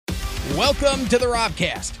Welcome to the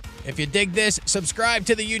Robcast. If you dig this, subscribe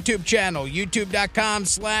to the YouTube channel,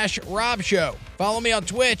 youtube.com/Rob Show. Follow me on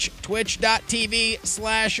Twitch,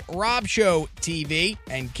 twitch.tv/Rob Show TV,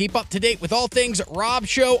 and keep up to date with all things Rob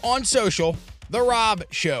Show on social, The Rob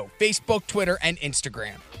Show, Facebook, Twitter, and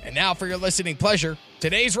Instagram. And now for your listening pleasure,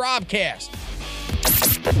 today's Robcast.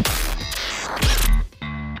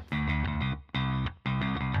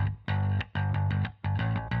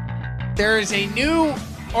 There is a new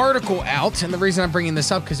article out, and the reason I'm bringing this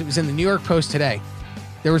up because it was in the New York Post today.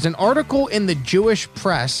 There was an article in the Jewish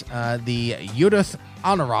press, the Yedoth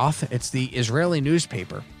Ahronoth, it's the Israeli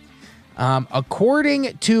newspaper.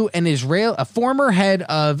 According to a former head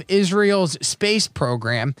of Israel's space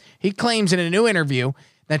program, he claims in a new interview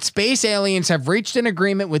that space aliens have reached an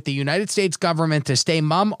agreement with the United States government to stay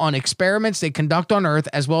mum on experiments they conduct on Earth,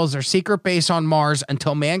 as well as their secret base on Mars,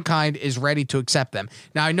 until mankind is ready to accept them.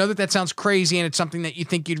 Now, I know that sounds crazy, and it's something that you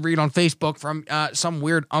think you'd read on Facebook from some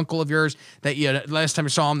weird uncle of yours that last time you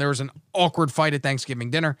saw him, there was an awkward fight at Thanksgiving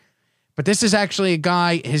dinner. But this is actually a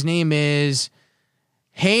guy, his name is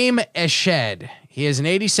Haim Eshed. He is an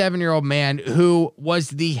 87-year-old man who was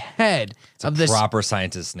the head of the proper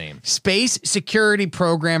scientist's name. Space Security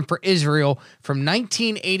Program for Israel from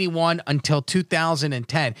 1981 until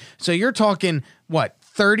 2010. So you're talking,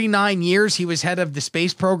 39 years he was head of the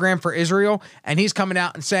space program for Israel, and he's coming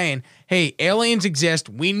out and saying, hey, aliens exist.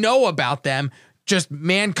 We know about them. Just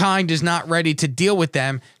mankind is not ready to deal with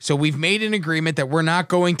them. So we've made an agreement that we're not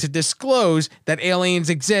going to disclose that aliens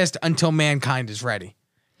exist until mankind is ready.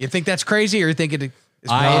 You think that's crazy, or you think it is?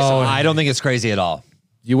 I don't think it's crazy at all.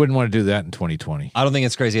 You wouldn't want to do that in 2020. I don't think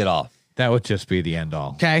it's crazy at all. That would just be the end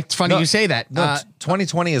all. Okay, it's funny you say that.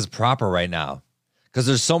 2020 is proper right now because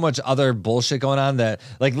there's so much other bullshit going on that,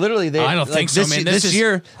 like, literally, I don't think so, man. This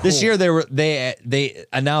year they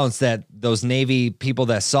announced that those Navy people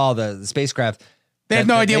that saw the spacecraft. They had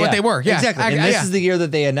no idea what they were. Yeah, exactly. And this is the year that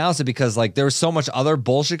they announced it because, like, there was so much other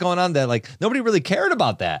bullshit going on that, like, nobody really cared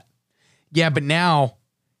about that. Yeah, but now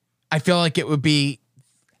I feel like it would be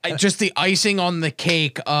just the icing on the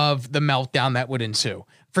cake of the meltdown that would ensue.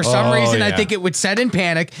 For some reason, I think it would set in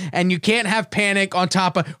panic, and you can't have panic on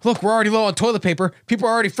top of, look, we're already low on toilet paper. People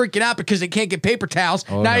are already freaking out because they can't get paper towels.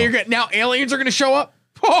 Now aliens are going to show up.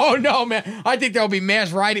 Oh, no, man. I think there'll be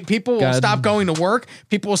mass rioting. People will stop going to work.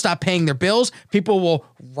 People will stop paying their bills. People will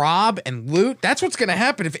rob and loot. That's what's going to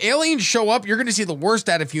happen. If aliens show up, you're going to see the worst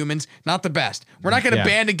out of humans, not the best. We're not going to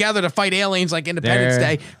band together to fight aliens like Independence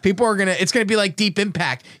Day. People are it's going to be like Deep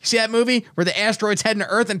Impact. You see that movie where the asteroids heading to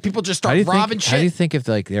Earth and people just start robbing shit? How do you think if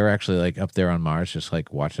they're actually up there on Mars, just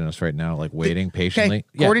watching us right now, waiting patiently?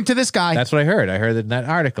 Okay. According to this guy. That's what I heard. I heard in that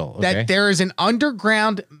article. That there is an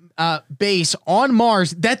underground base on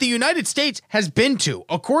Mars that the United States has been to.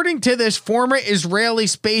 According to this former Israeli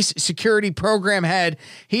space security program head,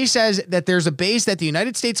 he says that there's a base that the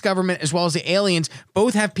United States government as well as the aliens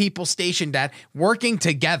both have people stationed at working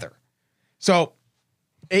together. So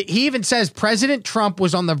he even says President Trump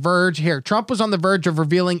was on the verge of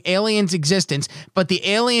revealing aliens' existence, but the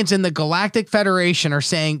aliens in the Galactic Federation are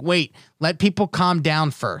saying, wait, let people calm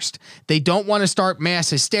down first. They don't want to start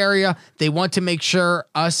mass hysteria. They want to make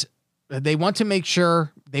us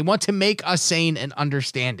sane and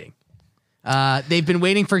understanding. They've been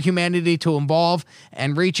waiting for humanity to evolve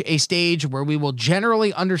and reach a stage where we will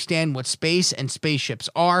generally understand what space and spaceships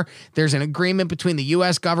are. There's an agreement between the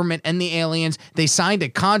U.S. government and the aliens. They signed a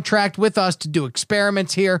contract with us to do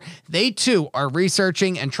experiments here. They, too, are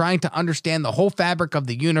researching and trying to understand the whole fabric of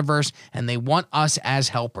the universe, and they want us as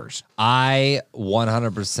helpers. I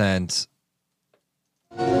 100%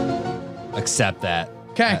 accept that.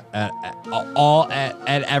 Okay.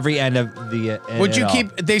 At every end of the. Would you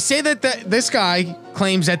keep? They say that this guy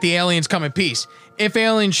claims that the aliens come in peace. If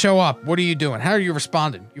aliens show up, what are you doing? How are you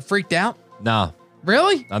responding? You freaked out? No.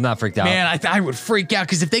 Really? I'm not freaked out. Man, I would freak out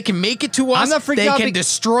because if they can make it to us, they can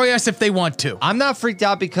destroy us if they want to. I'm not freaked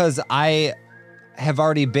out because I have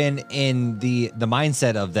already been in the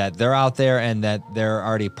mindset of that they're out there and that they're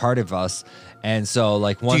already part of us. And so,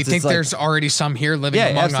 once do you think there's already some here living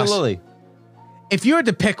among us? Yeah, absolutely. If you had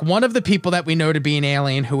to pick one of the people that we know to be an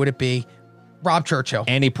alien, who would it be? Rob Churchill.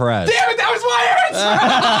 Andy Perez. Damn it, that was my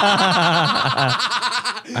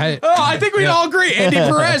answer! I think we'd all agree Andy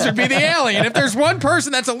Perez would be the alien. If there's one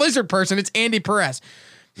person that's a lizard person, it's Andy Perez.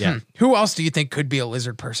 Yeah. Who else do you think could be a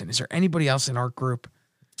lizard person? Is there anybody else in our group?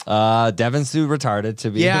 Devin's too retarded to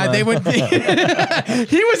be. Yeah, they would.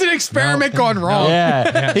 He was an experiment gone wrong.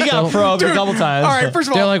 Yeah, he got probed a couple times. All right, first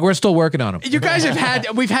of They're all, like, we're still working on him. you guys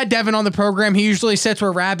we've had Devin on the program. He usually sits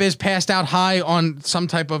where Rab is, passed out high on some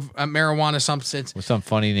type of marijuana substance. With some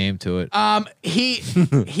funny name to it.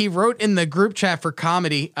 He wrote in the group chat for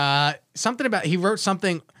comedy something about, he wrote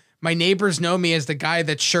something, my neighbors know me as the guy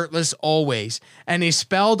that's shirtless always, and he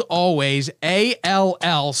spelled always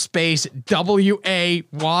ALL space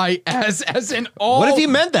WAYS as in all. What if he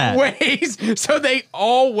meant that? Ways, so they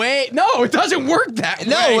always. No, it doesn't work that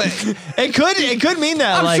No, way. it could mean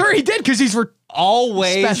that. I'm like, sure he did because he's for.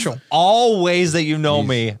 always Special. all ways that you know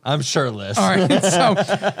me, I'm shirtless. All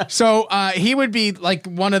right, so he would be like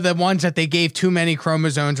one of the ones that they gave too many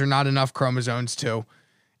chromosomes or not enough chromosomes to.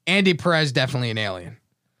 Andy Perez, definitely an alien.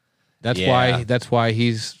 That's why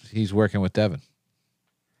he's working with Devin.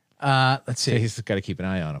 Let's see. He's got to keep an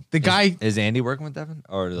eye on him. The guy, Is Andy working with Devin?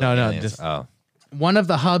 Or No, aliens? just- oh. one of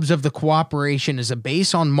the hubs of the cooperation is a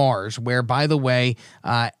base on Mars, where, by the way,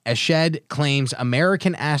 Ashed claims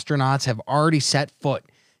American astronauts have already set foot.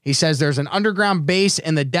 He says there's an underground base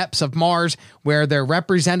in the depths of Mars where their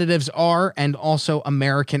representatives are, and also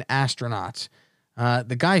American astronauts.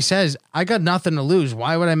 The guy says, I got nothing to lose.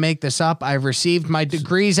 Why would I make this up? I've received my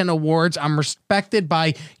degrees and awards. I'm respected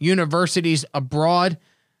by universities abroad.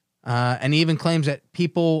 And he even claims that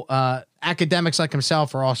people, academics like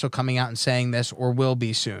himself, are also coming out and saying this, or will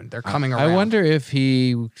be soon. They're coming around. I wonder if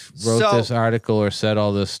he wrote So- this article or said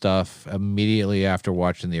all this stuff immediately after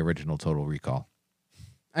watching the original Total Recall.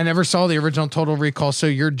 I never saw the original Total Recall, so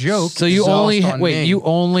your joke. So you is only lost on me. you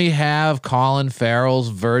only have Colin Farrell's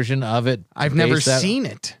version of it. to I've never base that- seen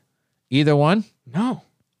it. either one. No,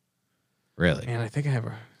 Really, man. I think I have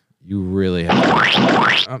a. you really have.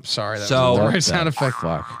 I'm sorry. That So- was the What right sound the effect.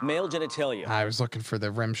 Fuck. Male genitalia. I was looking for the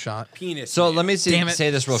rim shot. Penis. So let me Damn it.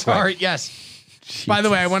 say this real Sorry. quick. Yes. By the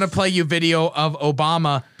way, I want to play you video of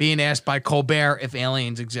Obama being asked by Colbert if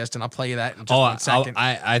aliens exist, and I'll play you that in just 1 second.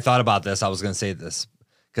 I thought about this. I was going to say this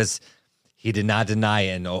because he did not deny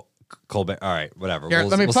it. And Colbert. All right, whatever. Here,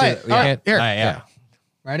 let me play it. Yeah. All right, here. All right, yeah.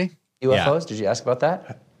 Ready? UFOs? Did you ask about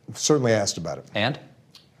that? Certainly asked about it. And?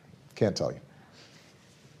 Can't tell you.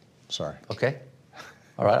 Sorry. Okay.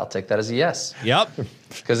 All right, I'll take that as a yes. Yep.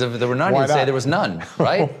 Because if there were none, Why you'd say not? there was none,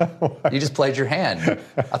 right? You just played your hand.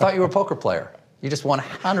 I thought you were a poker player. You just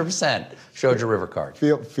 100% showed your river card.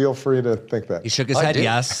 Feel free to think that. He shook his I head. did.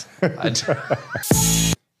 Yes.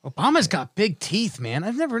 Obama's got big teeth, man.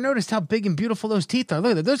 I've never noticed how big and beautiful those teeth are.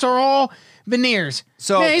 Look at that. Those are all veneers.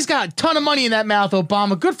 So- man, he's got a ton of money in that mouth,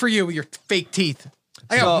 Obama. Good for you with your fake teeth.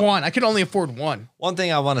 I got So- one. I can only afford one. One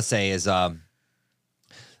thing I want to say is the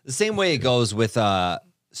same way it goes with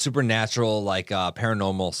supernatural, like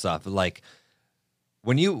paranormal stuff. Like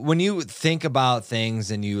when you think about things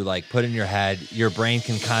and you like put in your head, your brain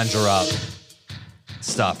can conjure up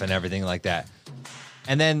stuff and everything like that.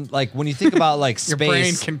 And then like when you think about like Your space,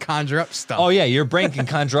 brain can conjure up stuff. oh yeah, your brain can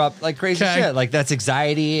conjure up like crazy Okay. shit. Like that's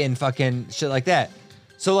anxiety and fucking shit like that.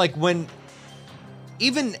 So like when,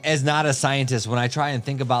 even as not a scientist, when I try and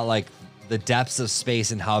think about like the depths of space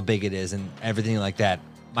and how big it is and everything like that,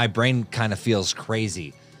 my brain kind of feels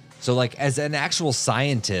crazy. So like as an actual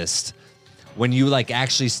scientist, when you like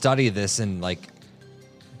actually study this and like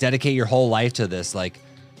dedicate your whole life to this, like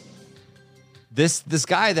this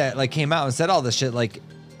guy that like came out and said all this shit, like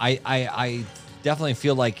I definitely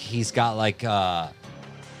feel like he's got like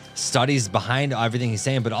studies behind everything he's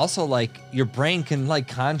saying, but also like your brain can like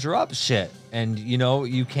conjure up shit, and you know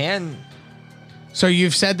you can. So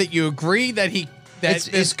you've said that you agree that this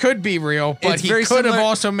It's- could be real, but it's he very could have similar-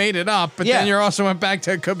 also made it up. But Yeah. then you also went back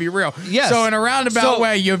to it could be real. Yes. So in a roundabout So-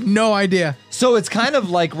 way, you have no idea. So it's kind of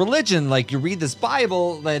like religion. Like you read this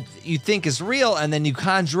Bible that you think is real, and then you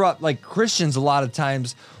conjure up. Like Christians, a lot of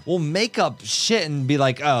times will make up shit and be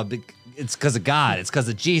like, "Oh, it's because of God. It's because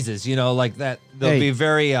of Jesus." You know, like that. They'll Hey. be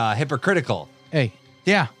very hypocritical. Hey,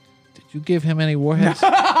 Yeah. did you give him any warheads?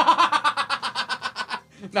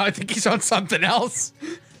 No, I think he's on something else.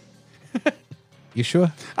 You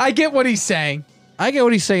sure? I get what he's saying. I get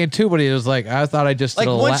what he's saying too, but he was like, I thought I just Like,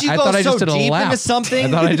 did a once you I go thought I so just did a deep lap. into something,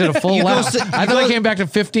 I thought I did a full you go lap. so- I you thought I go- came back to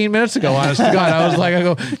 15 minutes ago. Honest to God, I was like,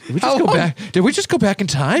 did we just go back? Did we just go back in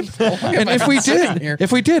time? And if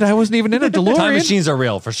we did, I wasn't even in a DeLorean. Time machines are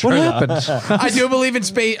real for sure. What though. happened? I do believe in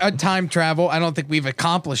space time travel. I don't think we've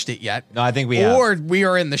accomplished it yet. No, I think we have. Or we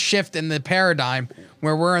are in the shift in the paradigm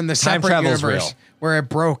where we're in the Time separate travel's universe real. where it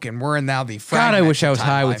broke and we're in now the God, I wish I was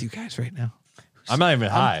high timeline. with you guys right now. I'm not even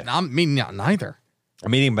high. I'm meaning not neither.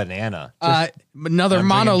 I'm eating banana. Another I'm drinking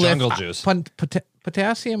monolith. Jungle juice.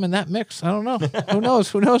 potassium in that mix. I don't know. Who knows?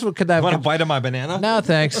 Who knows what could that? Want a bite of my banana? No,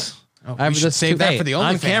 thanks. We should save that for the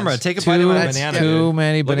on OnlyFans. camera. Take a bite of my banana. Too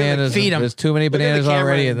many Look at the- bananas. feed 'em. There's too many Look at the bananas camera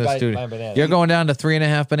already in and this bite studio. my banana. You're going down to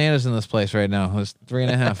 3.5 bananas in this place right now. It's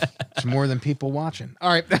 3.5. It's more than people watching. All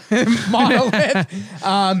right.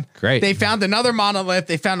 Monolith. Great. They found another monolith.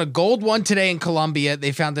 They found a gold one today in Colombia.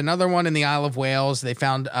 They found another one in the Isle of Wales. They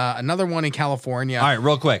found another one in California. All right,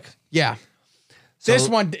 real quick. Yeah. This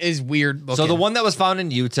one is weird looking. So the one that was found in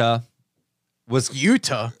Utah was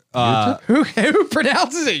Utah. Who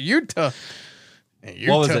pronounces it Utah?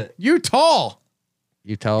 Utah. What was it? Utah.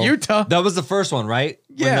 Utah. that was the first one, right?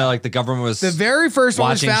 Yeah. When the government was The very first one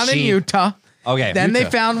was watching found in sheep. Utah. okay. Then they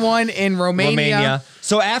Utah. found one in Romania.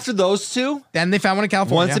 So after those two, Then they found one in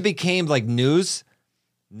California. once it became like news,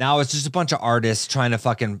 now it's just a bunch of artists trying to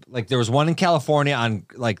fucking like. There was one in California on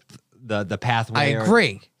like the pathway. I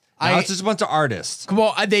agree. Now it's just a bunch of artists.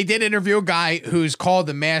 Well, they did interview a guy who's called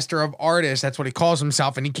the master of artists. That's what he calls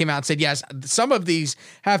himself. And he came out and said, yes, some of these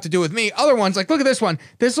have to do with me. Other ones, like, look at this one.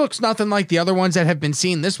 This looks nothing like the other ones that have been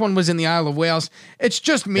seen. This one was in the Isle of Wales. It's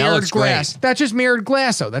just mirrored looks glass. great. That's just mirrored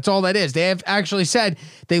glass, though. That's all that is. They have actually said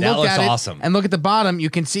they That looked looks at it. awesome. And look at the bottom.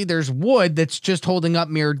 You can see there's wood that's just holding up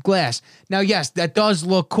mirrored glass. Now, yes, that does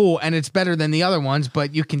look cool. And it's better than the other ones.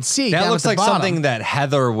 But you can see That down looks at the like bottom, something that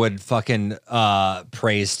Heather would fucking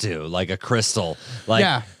praise to, like a crystal. Like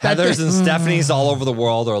Yeah, that Heather's thing- and Stephanie's all over the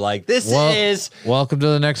world are like, this is. Welcome to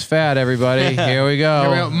the next fad, everybody. Here we go. Here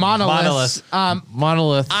we go. Monoliths.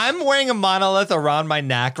 Monolith. I'm wearing a monolith around my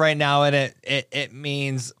neck right now, and it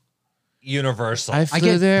means universal. I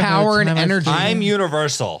get there by the power and time I energy. flew. I'm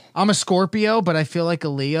universal. I'm a Scorpio, but I feel like a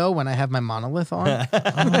Leo when I have my monolith on.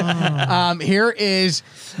 Here is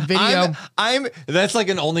video. I'm that's like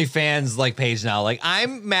an OnlyFans like page now. Like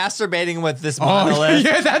I'm masturbating with this monolith.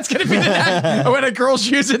 yeah, that's gonna be the when a girl's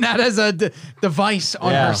using that as a device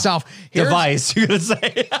on Yeah. herself. Here's, Device, you're gonna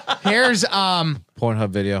say. Here's Pornhub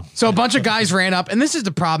video. So a bunch of guys ran up, and this is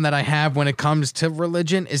the problem that I have when it comes to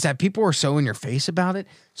religion is that people are so in your face about it.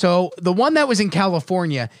 So the one that was in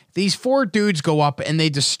California, these 4 dudes go up and they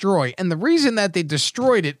destroy. And the reason that they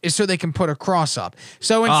destroyed it is so they can put a cross up.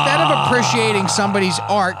 So instead of appreciating somebody's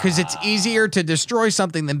art, because it's easier to destroy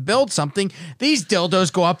something than build something, these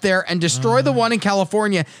dildos go up there and destroy the one in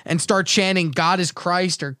California and start chanting God is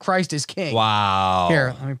Christ or Christ is King. Wow.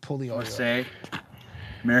 Here, let me pull the audio. Say,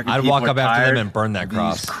 American I'd people walk are up after them tired and burn that of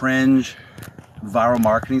cross. These cringe viral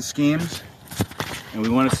marketing schemes, and we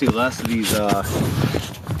want to see less of these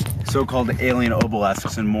so-called alien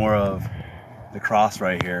obelisks and more of the cross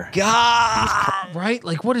right here. God. Right?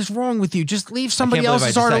 Like, what is wrong with you? Just leave somebody believe I else's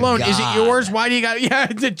just art said alone. Is it God. yours? Why do you got? Yeah,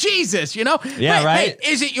 to Jesus. You know? Yeah, Hey, right?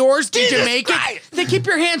 hey, is it yours? Did you Jesus make Christ. it? Then keep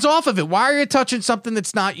your hands off of it. Why are you touching something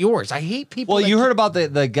that's not yours? I hate people. Well, that you keep- heard about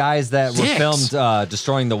the guys that were Dicks. filmed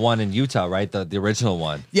destroying the one in Utah, right? The original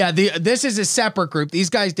one. Yeah, this is a separate group. These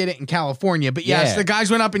guys did it in California, but yes, Yeah. the guys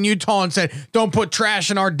went up in Utah and said, "Don't put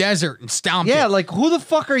trash in our desert," and stomped Yeah, it. like who the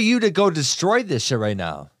fuck are you to go destroy this shit right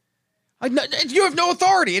now? You have no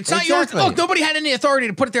authority. It's not yours. Exactly. Look, nobody had any authority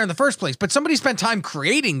to put it there in the first place, but somebody spent time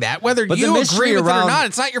creating that. Whether But the you mystery agree with it or around- not,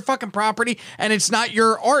 it's not your fucking property and it's not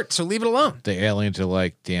your art, so leave it alone. The aliens are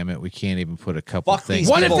like, damn it, we can't even put a couple Fuck things. these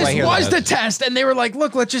What if people this right here was that- the test and they were like,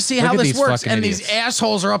 look, let's just see Look how at this these works. fucking And idiots. these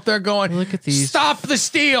assholes are up there going, Look at these. stop the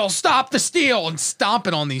steal, and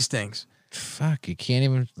stomping on these things. Fuck, you can't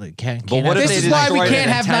even. Like, can't But what have, if This they is why we destroyed can't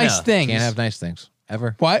an have antenna? nice things. can't have nice things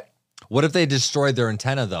ever. What? What if they destroyed their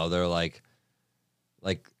antenna though? They're like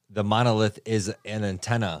the monolith is an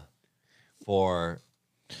antenna for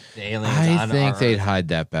the aliens I on think our they'd Earth. hide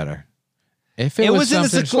that better. If It it was in a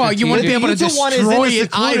something Well, you wouldn't be able to Utah one is in destroy a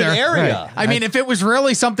it secluded either. area. Right. I mean, if it was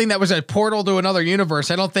really something that was a portal to another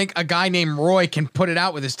universe, I don't think a guy named Roy can put it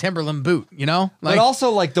out with his Timberland boot, you know? But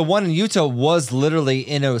also, like the one in Utah was literally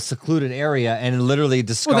in a secluded area and literally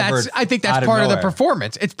discovered. I think that's out part of the nowhere.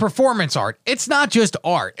 performance. It's performance art. It's not just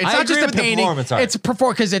art. It's I not just agree a with the painting. performance art. It's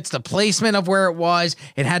because it's the placement of where it was.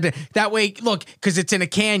 It had to that way. Look, because it's in a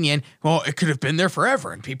canyon. Well, it could have been there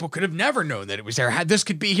forever, and people could have never known that it was there. This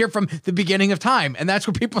could be here from the beginning of time, and that's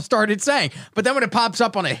what people started saying. But then when it pops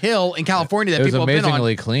up on a hill in California that it was people have been on,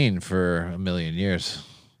 amazingly clean for a million years.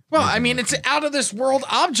 well, I mean, it's an out of this world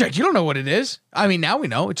object. You don't know what it is. I mean, now we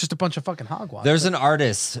know. It's just a bunch of fucking hogwash. There's an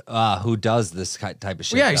artist who does this type of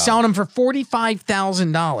shit. Yeah, he's though. selling them for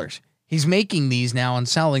 $45,000. He's making these now and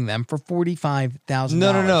selling them for $45,000.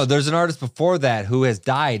 No. There's an artist before that who has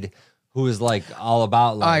died who is like all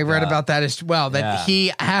about like I read about that as well, that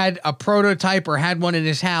he had a prototype or had one in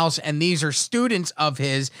his house, and these are students of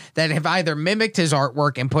his that have either mimicked his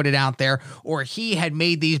artwork and put it out there, or he had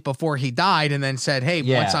made these before he died and then said, hey,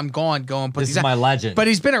 once I'm gone, go and put this these is out. my legend. But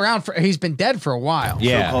he's been around he's been dead for a while.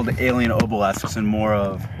 Yeah. So-called alien obelisks and more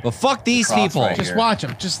of. But fuck these cross people. right Just here. watch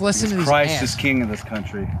them. Just listen to these Christ ants. is king of this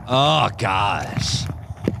country. Oh gosh.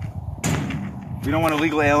 We don't want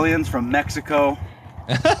illegal aliens from Mexico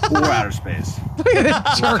or outer space. Look at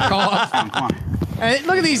this jerk off. Come on. And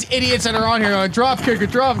look at these idiots that are on here going, drop kick it,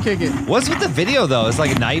 drop kick it. What's with the video though? It's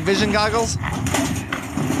like night vision goggles.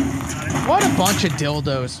 What a bunch of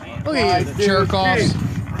dildos. Look at you, jerk offs.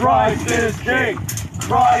 Christ is king.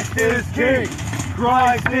 Christ is king.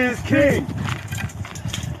 Christ is king.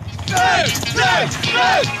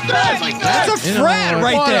 That's a frat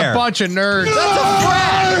right What there. a bunch of nerds. That's a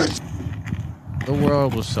frat. The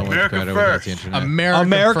world was so much America better without first. the internet.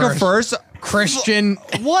 America first. Christian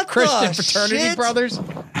What Christian the fraternity shit? brothers.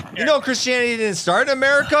 You know Christianity didn't start in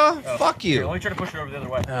America? Fuck you. Let me try to push it over the other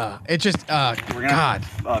way. It just God. And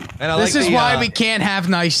I This like is the, why we can't have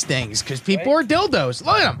nice things, because people are dildos.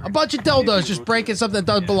 Look at them. A bunch of dildos just breaking something that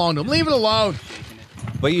doesn't belong to them. Leave it alone.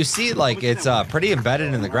 But you see, like it's pretty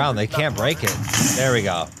embedded in the ground. They can't break it. There we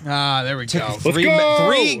go. Ah, there we go.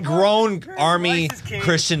 Three grown army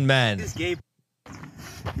Christian men.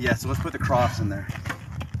 Yeah, so let's put the cross in there.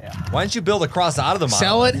 Why don't you build a cross out of the model?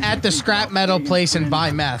 Sell it at the scrap metal place and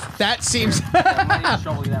buy meth. That seems. And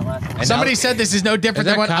Somebody now- said this is no different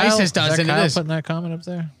than what ISIS does, and it is. putting that comment up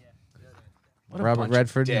there? What a Robert bunch of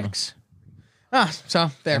Redford. dicks. Ah, so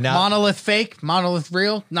there. And now- Monolith fake, monolith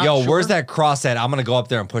real. Not Yo, sure. where's that cross at? I'm gonna go up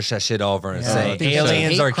there and push that shit over and say Think it's a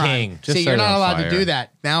aliens hate are crime. king. Just See, set you're it not on allowed to fire. do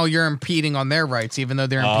that. Now you're impeding on their rights, even though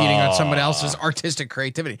they're impeding on someone else's artistic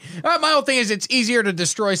creativity. My whole thing is it's easier to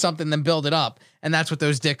destroy something than build it up, and that's what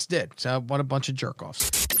those dicks did. So what a bunch of jerk-offs.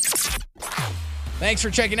 Thanks for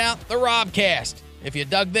checking out the Robcast. If you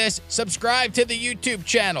dug this, subscribe to the YouTube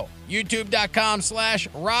channel,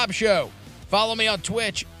 youtube.com/Rob Show. Follow me on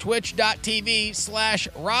Twitch,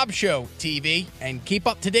 twitch.tv/RobShowTV, and keep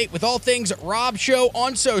up to date with all things Rob Show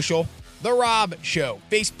on social, The Rob Show,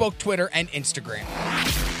 Facebook, Twitter, and Instagram.